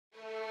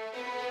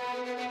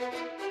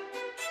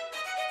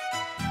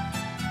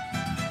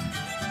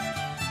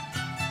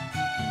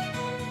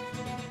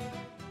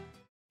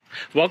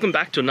Welcome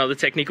back to another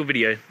technical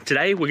video.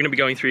 Today we're going to be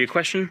going through your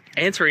question,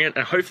 answering it,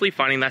 and hopefully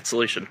finding that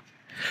solution.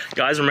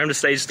 Guys, remember to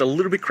stay just a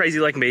little bit crazy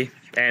like me,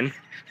 and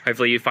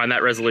hopefully you find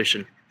that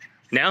resolution.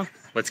 Now,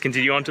 let's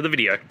continue on to the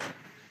video.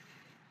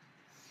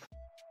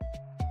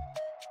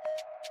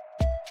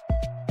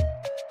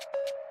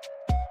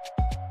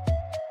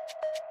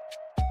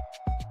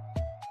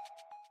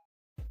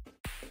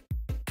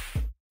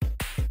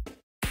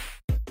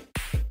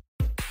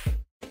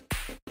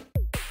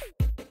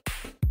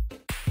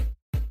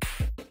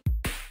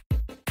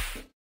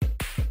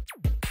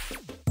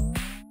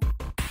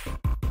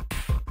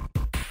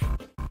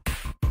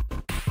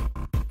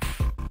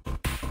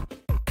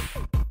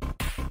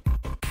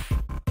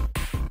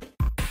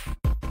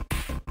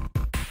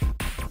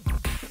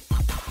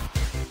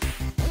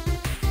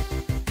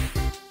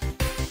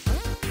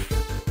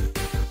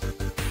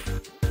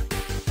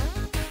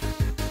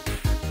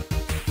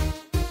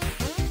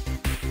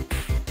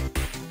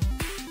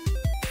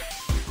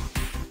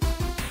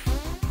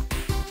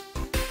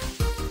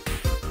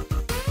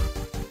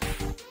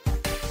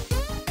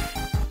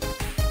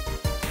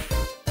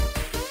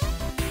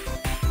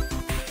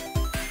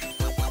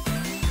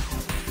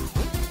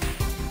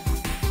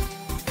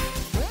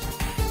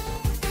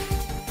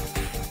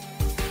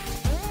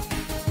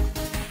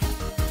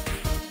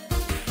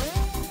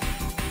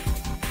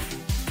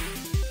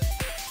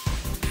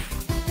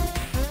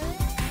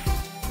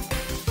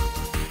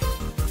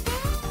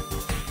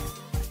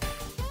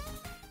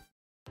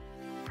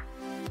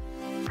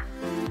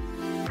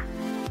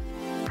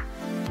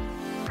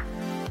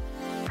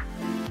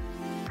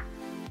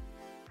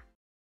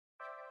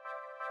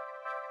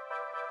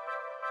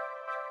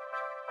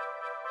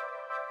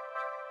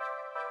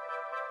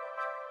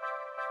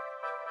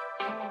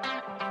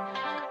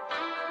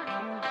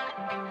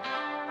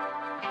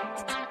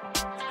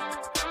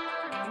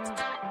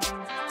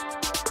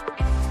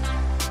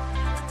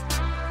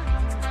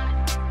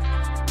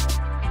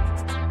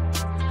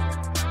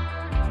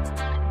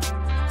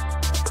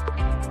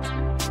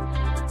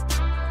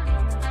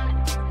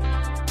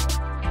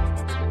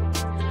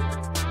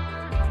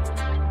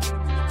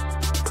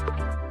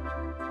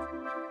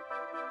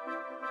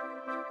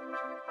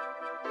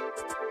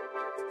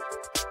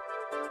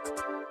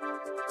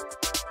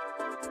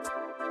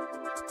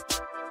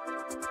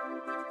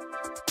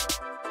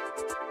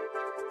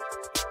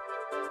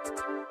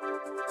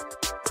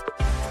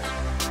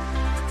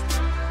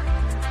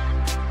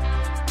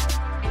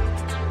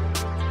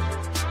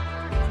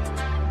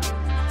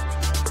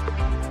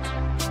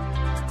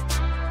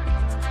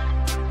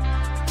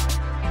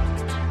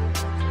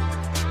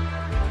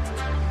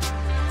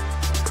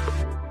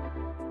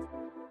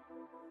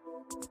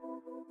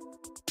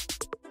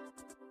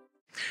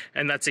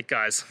 And that's it,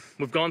 guys.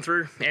 We've gone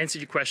through,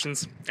 answered your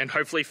questions, and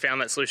hopefully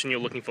found that solution you're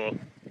looking for.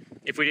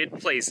 If we did,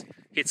 please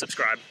hit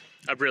subscribe.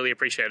 I'd really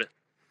appreciate it.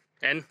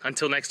 And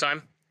until next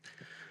time,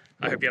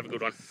 I hope you have a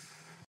good one.